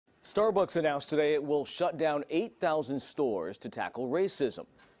Starbucks announced today it will shut down 8,000 stores to tackle racism.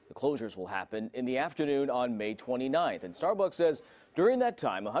 The closures will happen in the afternoon on May 29th, and Starbucks says during that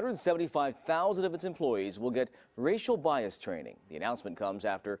time, 175,000 of its employees will get racial bias training. The announcement comes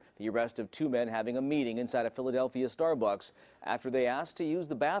after the arrest of two men having a meeting inside a Philadelphia Starbucks after they asked to use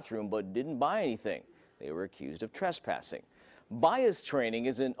the bathroom but didn't buy anything. They were accused of trespassing. Bias training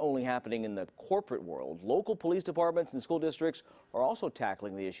isn't only happening in the corporate world. Local police departments and school districts are also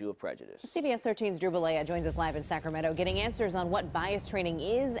tackling the issue of prejudice. CBS 13's Drew Balea joins us live in Sacramento, getting answers on what bias training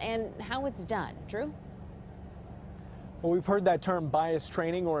is and how it's done. Drew? Well, we've heard that term bias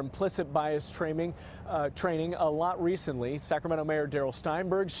training or implicit bias training a lot recently. Sacramento Mayor Darrell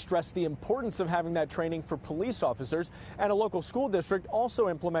Steinberg stressed the importance of having that training for police officers, and a local school district also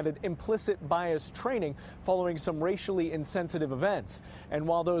implemented implicit bias training following some racially insensitive events. And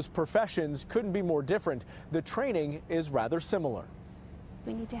while those professions couldn't be more different, the training is rather similar.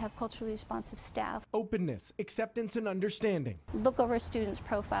 We need to have culturally responsive staff. Openness, acceptance, and understanding. Look over a student's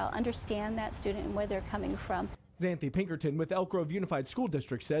profile, understand that student and where they're coming from. Xanthi Pinkerton with Elk Grove Unified School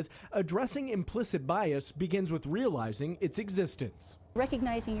District says addressing implicit bias begins with realizing its existence.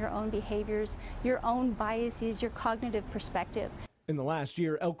 Recognizing your own behaviors, your own biases, your cognitive perspective. In the last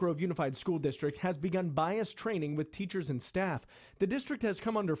year, Elk Grove Unified School District has begun bias training with teachers and staff. The district has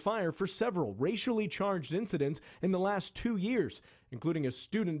come under fire for several racially charged incidents in the last 2 years, including a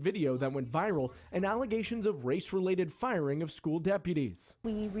student video that went viral and allegations of race-related firing of school deputies.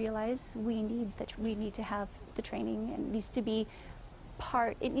 We realize we need to have the training, and it needs to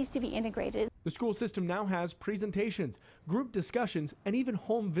be integrated. The school system now has presentations, group discussions, and even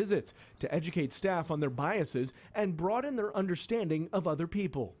home visits to educate staff on their biases and broaden their understanding of other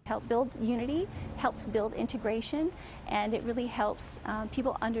people. Help build unity, helps build integration, and it really helps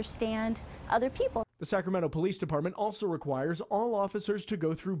people understand other people. The Sacramento Police Department also requires all officers to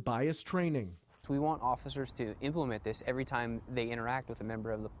go through bias training. We want officers to implement this every time they interact with a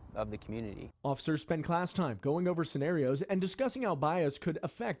member of the community. Officers spend class time going over scenarios and discussing how bias could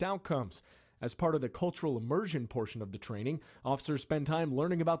affect outcomes. As part of the cultural immersion portion of the training, officers spend time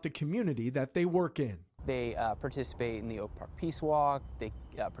learning about the community that they work in. They participate in the Oak Park Peace Walk. They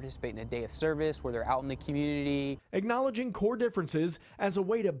participate in a day of service where they're out in the community. Acknowledging core differences as a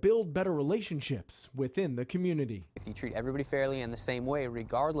way to build better relationships within the community. If you treat everybody fairly in the same way,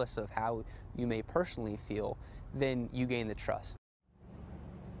 regardless of how you may personally feel, then you gain the trust.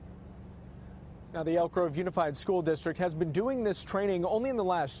 Now, the Elk Grove Unified School District has been doing this training only in the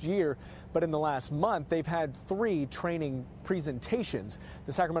last year, but in the last month, they've had 3 training presentations.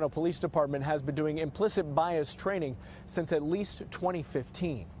 The Sacramento Police Department has been doing implicit bias training since at least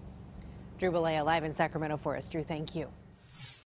 2015. Drew Balea live in Sacramento for us. Drew, thank you.